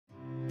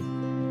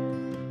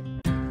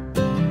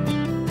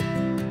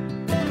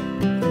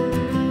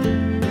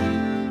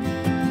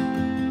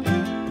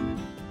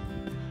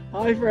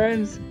Hi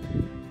friends.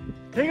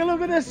 Take a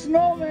look at this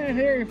snowman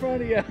here in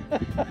front of you.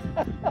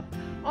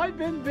 I've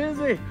been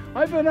busy.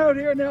 I've been out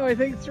here now, I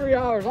think 3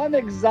 hours. I'm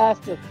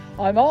exhausted.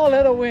 I'm all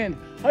out of wind.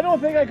 I don't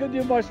think I could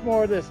do much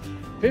more of this.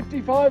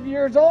 55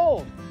 years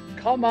old.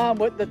 Come on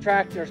with the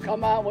tractors.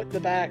 Come on with the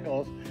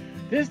backhoes.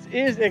 This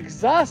is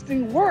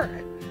exhausting work.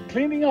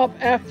 Cleaning up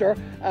after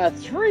a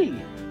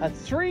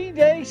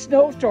three-day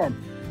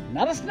snowstorm.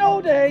 Not a snow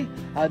day,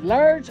 a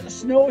large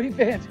snow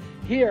event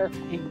here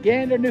in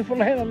Gander,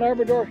 Newfoundland and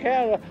Labrador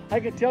Canada. I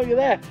can tell you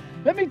that.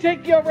 Let me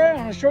take you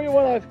around and show you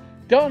what I've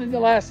done in the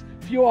last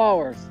few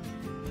hours.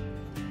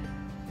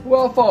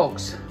 Well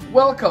folks,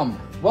 welcome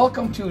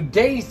to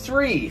day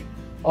 3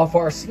 of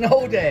our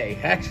snow day.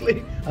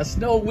 Actually, a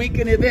snow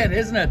weekend event,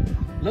 isn't it?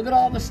 Look at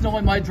all the snow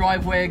in my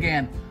driveway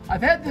again.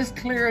 I've had this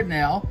cleared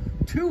now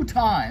 2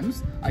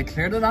 times. I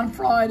cleared it on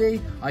Friday,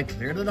 I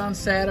cleared it on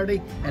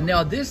Saturday, and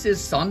now this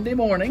is Sunday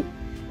morning,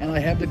 and I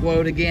have to go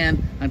out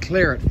again and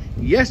clear it.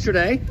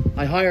 Yesterday,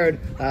 I hired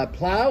a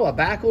plow, a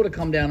backhoe to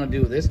come down and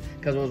do this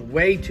because it was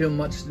way too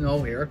much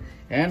snow here.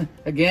 And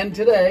again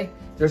today,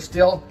 there's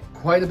still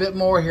quite a bit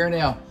more here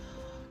now.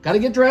 Got to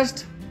get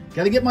dressed,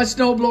 got to get my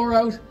snow blower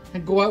out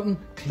and go out and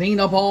clean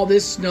up all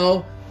this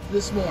snow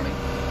this morning.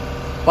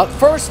 But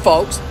first,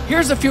 folks,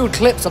 here's a few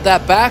clips of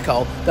that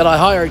backhoe that I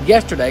hired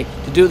yesterday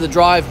to do the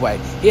driveway.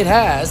 It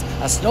has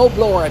a snow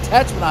blower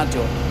attachment onto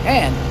it,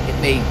 and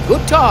it made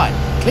good time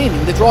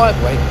cleaning the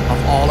driveway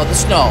of all of the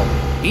snow.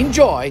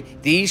 Enjoy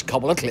these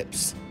couple of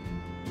clips.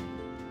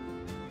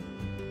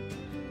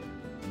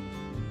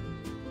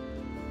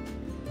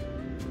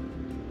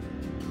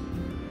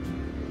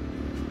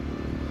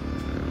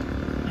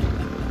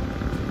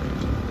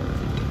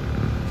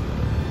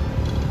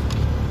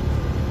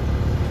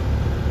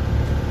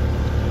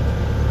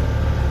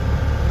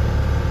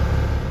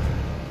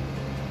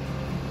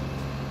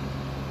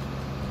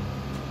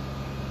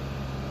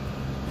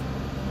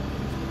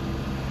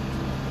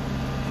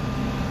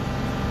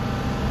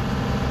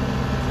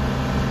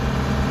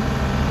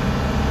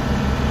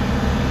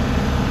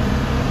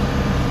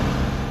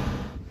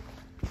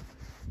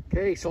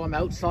 Okay, so I'm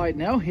outside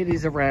now. It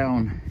is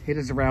around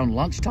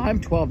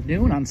lunchtime, 12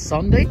 noon on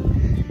Sunday,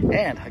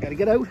 and I gotta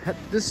get out at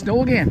the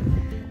snow again.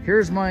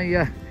 Here's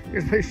my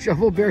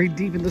shovel buried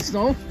deep in the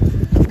snow.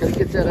 Gotta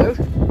get that out.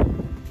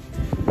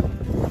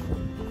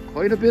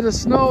 Quite a bit of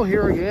snow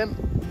here again.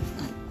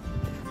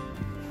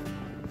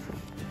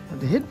 I have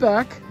to head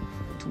back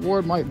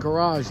toward my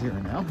garage here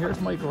now.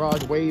 Here's my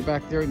garage way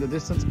back there in the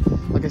distance.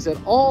 Like I said,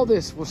 all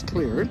this was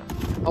cleared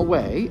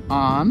away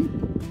on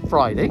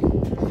Friday.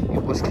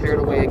 It was cleared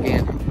away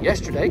again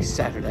yesterday,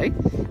 Saturday,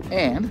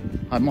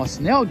 and I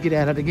must now get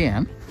at it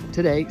again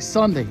today,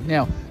 Sunday.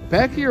 Now,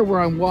 back here where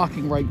I'm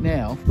walking right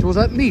now, there was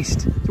at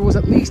least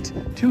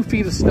 2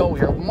 feet of snow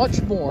here,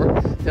 much more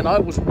than I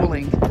was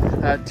willing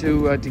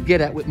to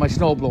get at with my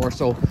snowblower.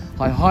 So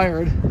I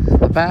hired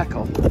a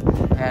backhoe,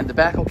 and the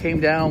backhoe came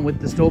down with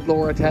the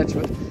snowblower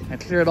attachment and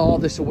cleared all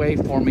this away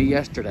for me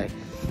yesterday.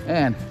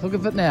 And look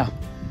at it now.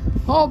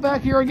 All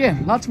back here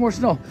again, lots more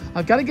snow.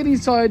 I've got to get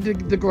inside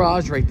the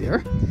garage right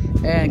there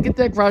and get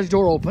that garage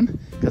door open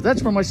because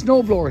that's where my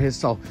snowblower is.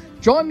 So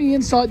join me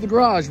inside the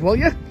garage, will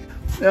you?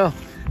 Now,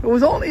 it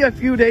was only a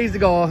few days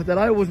ago that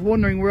I was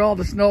wondering where all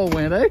the snow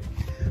went, eh?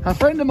 A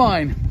friend of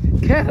mine,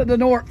 Canada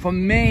North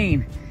from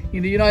Maine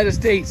in the United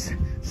States,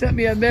 sent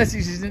me a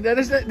message. She said,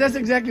 that's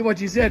exactly what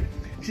she said.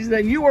 She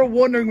said, you were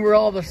wondering where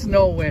all the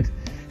snow went.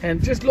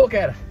 And just look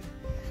at it.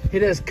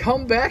 It has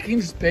come back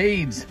in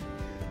spades.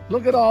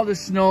 Look at all the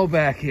snow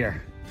back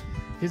here.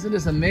 Isn't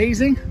this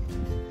amazing?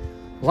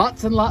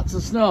 Lots and lots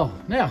of snow.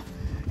 Now,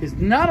 there's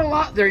not a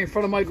lot there in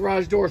front of my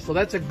garage door, so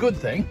that's a good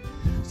thing.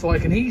 So I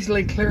can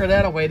easily clear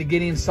that away to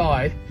get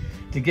inside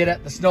to get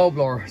at the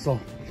snowblower. So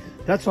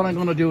that's what I'm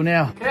gonna do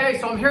now. Okay,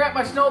 so I'm here at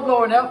my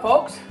snowblower now,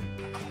 folks.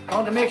 I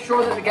want to make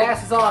sure that the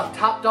gas is all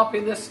topped up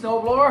in this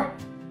snowblower.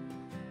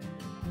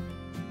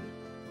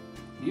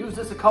 Used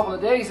this a couple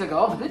of days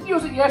ago. I didn't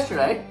use it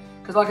yesterday,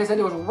 because like I said,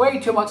 there was way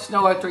too much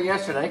snow out there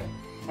yesterday.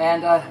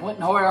 And went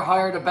and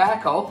hired a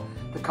backhoe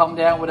to come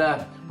down with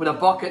a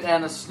bucket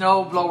and a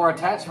snow blower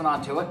attachment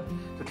onto it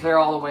to clear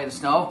all away the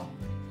snow.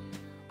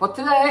 But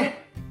today,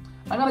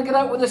 I'm gonna get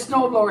out with this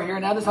snow blower here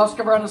now, this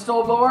Husqvarna and the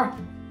snow blower,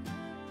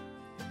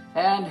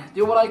 and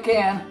do what I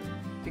can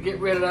to get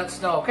rid of that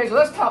snow. Okay, so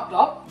that's topped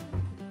up.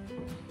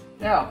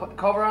 Now, put the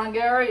cover on,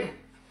 Gary.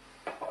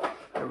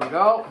 There we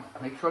go.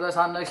 Make sure that's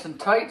on nice and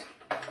tight.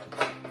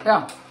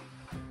 Now,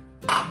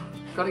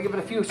 gotta give it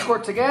a few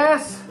squirts of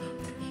gas.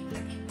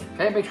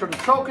 Okay, make sure the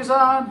choke is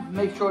on,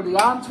 make sure the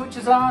on switch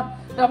is on.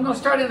 Now I'm going to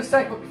start in a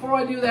sec, but before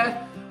I do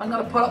that, I'm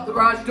going to put up the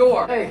garage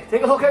door. Hey,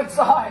 take a look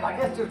outside. I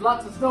guess there's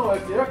lots of snow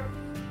out there.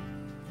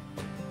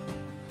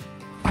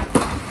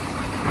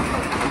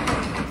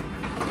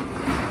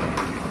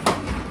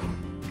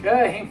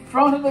 Okay, in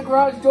front of the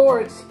garage door,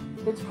 it's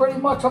pretty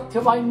much up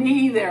to my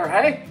knee there,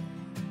 hey?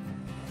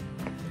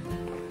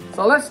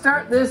 So let's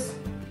start this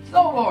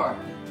snowblower.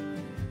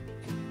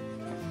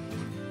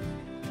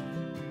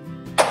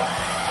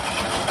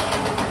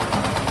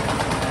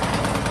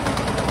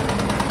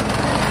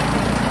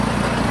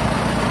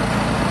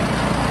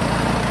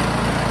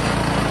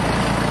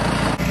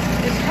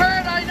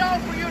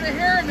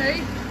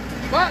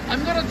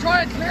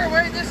 try and clear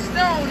away this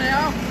snow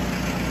now.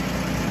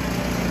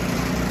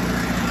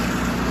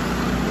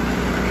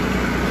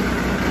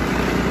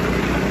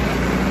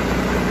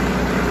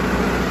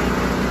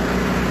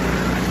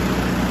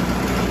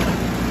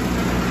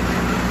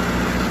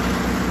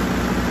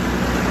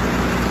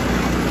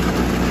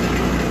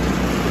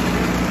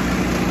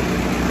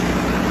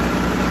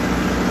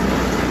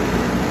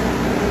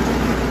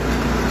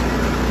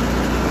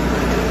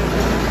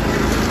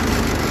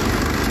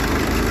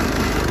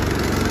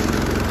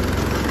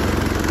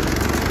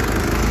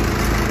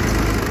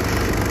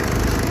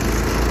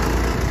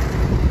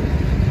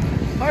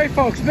 Alright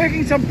folks,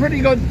 making some pretty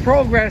good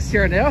progress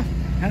here now.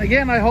 And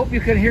again, I hope you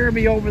can hear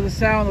me over the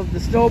sound of the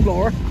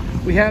snowblower.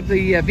 We have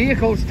the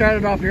vehicles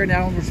started off here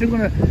now, and we're soon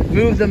going to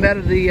move them out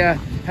of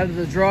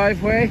the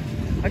driveway.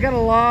 I got a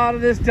lot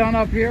of this done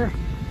up here.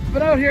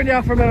 Been out here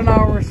now for about an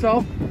hour or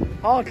so.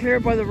 All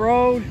cleared by the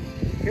road,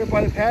 here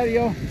by the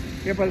patio,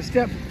 here by the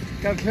step.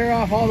 Got to clear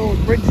off all those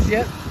bridges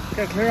yet.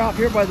 Got to clear off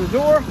here by the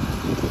door.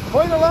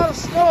 Quite a lot of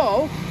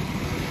snow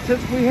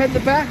since we had the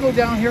backhoe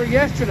down here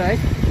yesterday.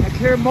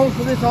 Clear most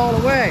of this all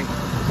away.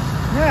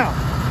 Now,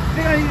 I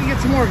think I need to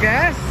get some more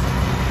gas,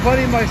 put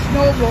in my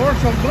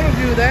snowblower, so I'm going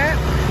to do that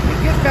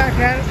and get back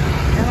at it.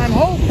 And I'm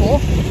hopeful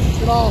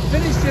that I'll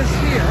finish this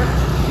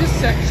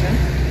section,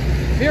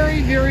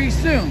 very, very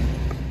soon.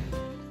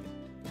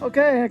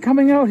 Okay,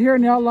 coming out here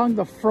now along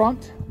the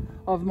front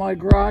of my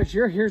garage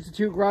here. Here's the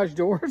two garage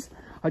doors.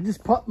 I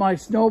just put my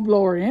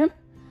snowblower in.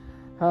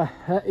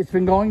 It's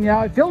been going now.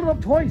 I filled it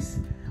up twice.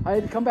 I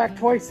had to come back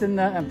twice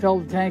and fill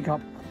the tank up.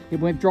 It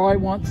went dry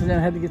once and then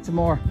I had to get some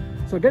more.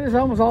 So get this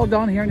almost all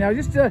done here now.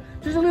 Just a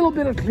little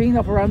bit of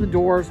cleanup around the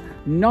doors.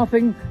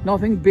 Nothing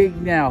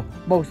big now.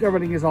 Most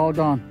everything is all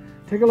done.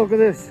 Take a look at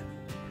this.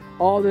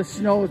 All this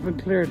snow has been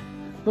cleared.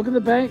 Look at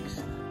the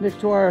banks next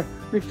to our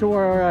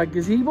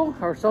gazebo,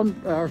 our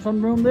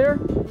sunroom there.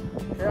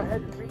 Okay, I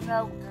had to clean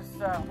out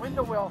this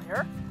window well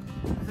here.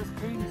 This is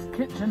Katie's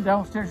kitchen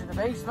downstairs in the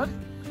basement.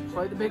 So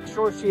I had to make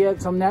sure she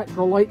had some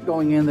natural light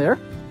going in there.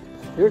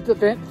 Here's the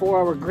vent for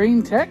our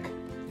green tech.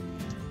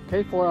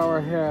 Okay, for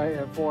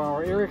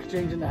our air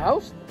exchange in the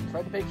house.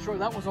 Tried to make sure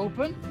that was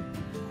open,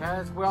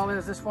 as well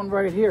as this one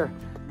right here.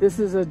 This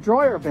is a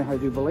dryer vent, I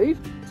do believe,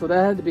 so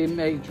that had to be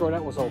made sure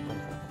that was open.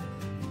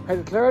 I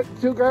had to clear out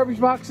the two garbage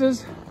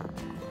boxes.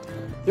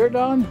 They're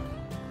done.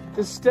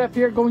 This step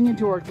here going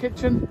into our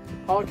kitchen,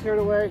 all cleared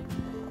away.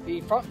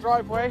 The front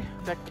driveway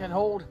that can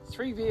hold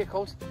 3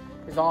 vehicles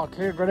is all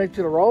cleared right out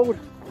to the road.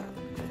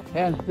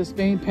 And this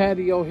main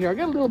patio here, I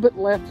got a little bit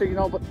left here, you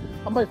know, but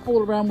I might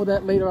fool around with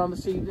that later on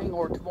this evening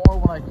or tomorrow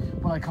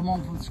when I come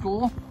home from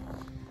school.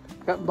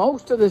 Got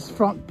most of this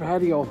front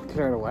patio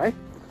cleared away,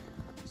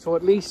 so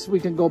at least we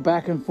can go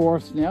back and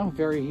forth now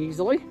very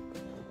easily.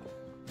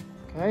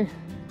 Okay,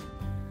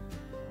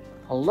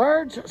 a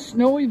large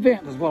snow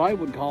event is what I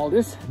would call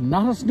this.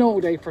 Not a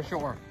snow day for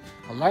sure.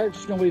 A large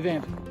snow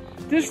event.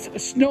 This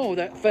snow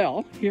that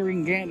fell here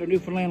in Gander,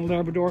 Newfoundland and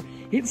Labrador,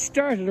 it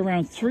started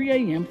around 3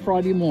 a.m.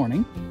 Friday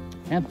morning.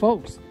 And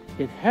folks,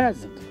 it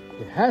hasn't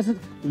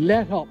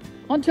let up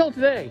until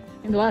today,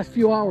 in the last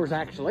few hours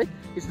actually.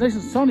 It's nice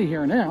and sunny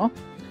here now.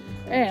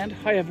 And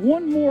I have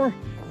one more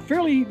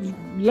fairly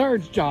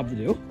large job to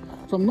do.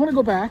 So I'm gonna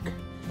go back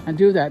and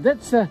do that.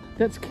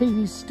 That's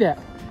Katie's step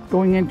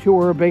going into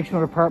her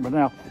basement apartment.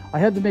 Now, I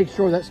had to make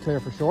sure that's clear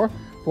for sure,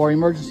 for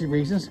emergency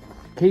reasons.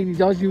 Katie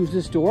does use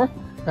this door,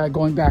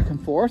 going back and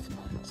forth.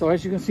 So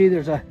as you can see,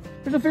 there's a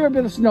fair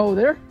bit of snow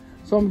there.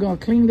 So I'm gonna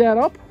clean that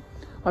up.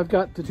 I've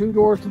got the 2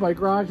 doors to my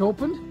garage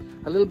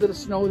opened. A little bit of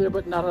snow there,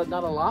 but not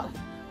a lot.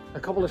 A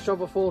couple of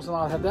shovelfuls and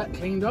I'll have that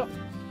cleaned up.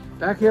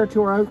 Back here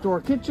to our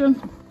outdoor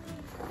kitchen.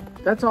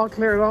 That's all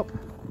cleared up.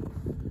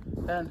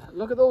 And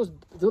look at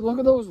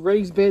those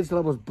raised beds that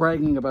I was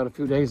bragging about a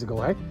few days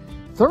ago, eh?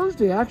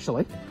 Thursday,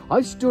 actually,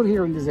 I stood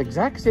here in this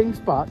exact same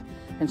spot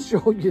and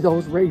showed you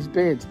those raised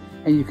beds,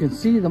 and you can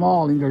see them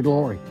all in their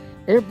glory.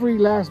 Every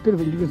last bit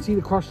of it. You can see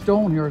the crushed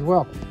stone here as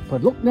well.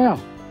 But look now.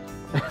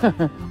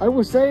 I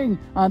was saying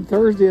on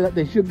Thursday that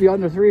they should be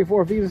under 3 or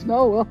 4 feet of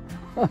snow.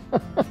 Well,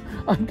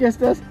 I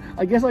guess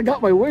I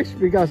got my wish,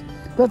 because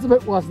that's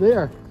about what's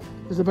there.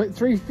 There's about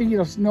 3 feet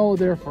of snow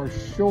there for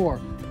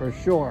sure, for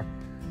sure.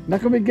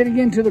 Not gonna be getting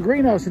into the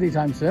greenhouse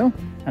anytime soon,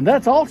 and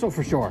that's also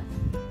for sure.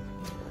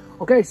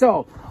 Okay,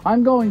 so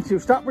I'm going to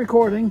stop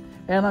recording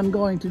and I'm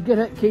going to get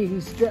at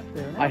Katie's step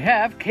there. I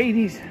have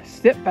Katie's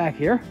step back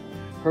here,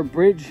 her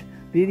bridge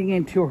leading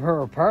into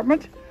her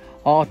apartment,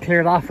 all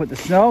cleared off with the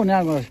snow.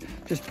 Now I'm going to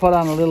just put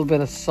on a little bit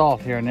of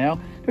salt here now.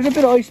 There's a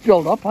bit of ice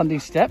build up on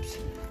these steps,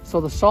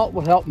 so the salt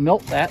will help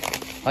melt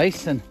that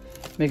ice and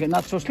make it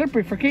not so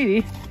slippery for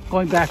Katie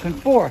going back and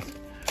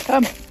forth. I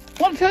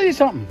want to tell you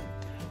something.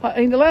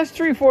 In the last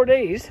 3 or 4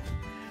 days,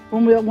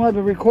 when I've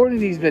been recording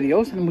these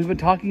videos, and we've been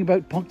talking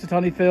about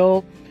Punxsutawney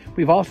Phil,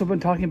 we've also been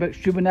talking about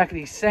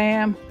Shubenacadie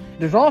Sam.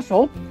 There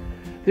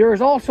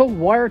is also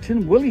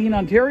Wyerton Willie in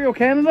Ontario,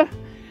 Canada.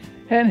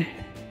 And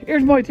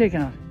here's my take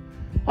on it.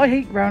 I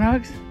hate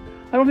groundhogs.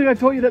 I don't think I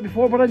told you that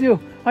before, but I do.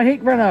 I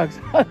hate groundhogs.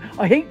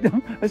 I hate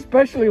them,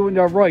 especially when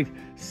they're right.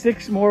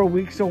 6 more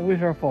weeks of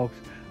winter, folks.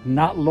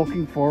 Not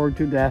looking forward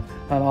to that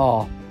at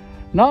all.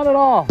 Not at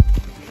all.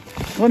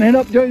 Gonna end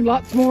up doing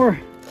lots more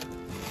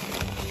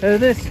of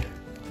this,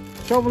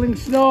 shoveling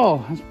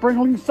snow and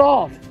sprinkling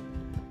salt.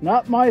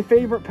 Not my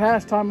favorite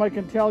pastime, I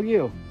can tell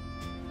you.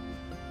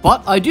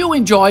 But I do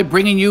enjoy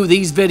bringing you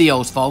these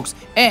videos, folks,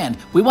 and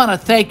we want to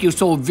thank you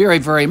so very,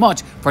 very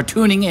much for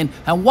tuning in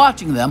and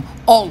watching them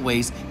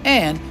always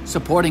and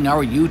supporting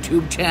our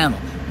YouTube channel.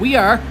 We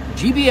are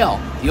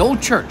GBL, the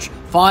Old Church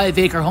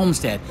 5-acre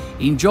homestead.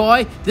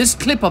 Enjoy this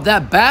clip of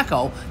that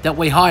backhoe that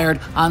we hired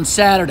on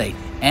Saturday.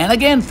 And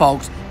again,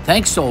 folks,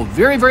 thanks so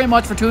very, very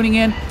much for tuning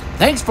in.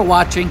 Thanks for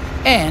watching,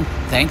 and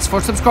thanks for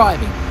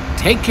subscribing.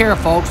 Take care,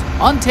 folks,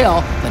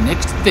 until the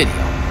next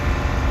video.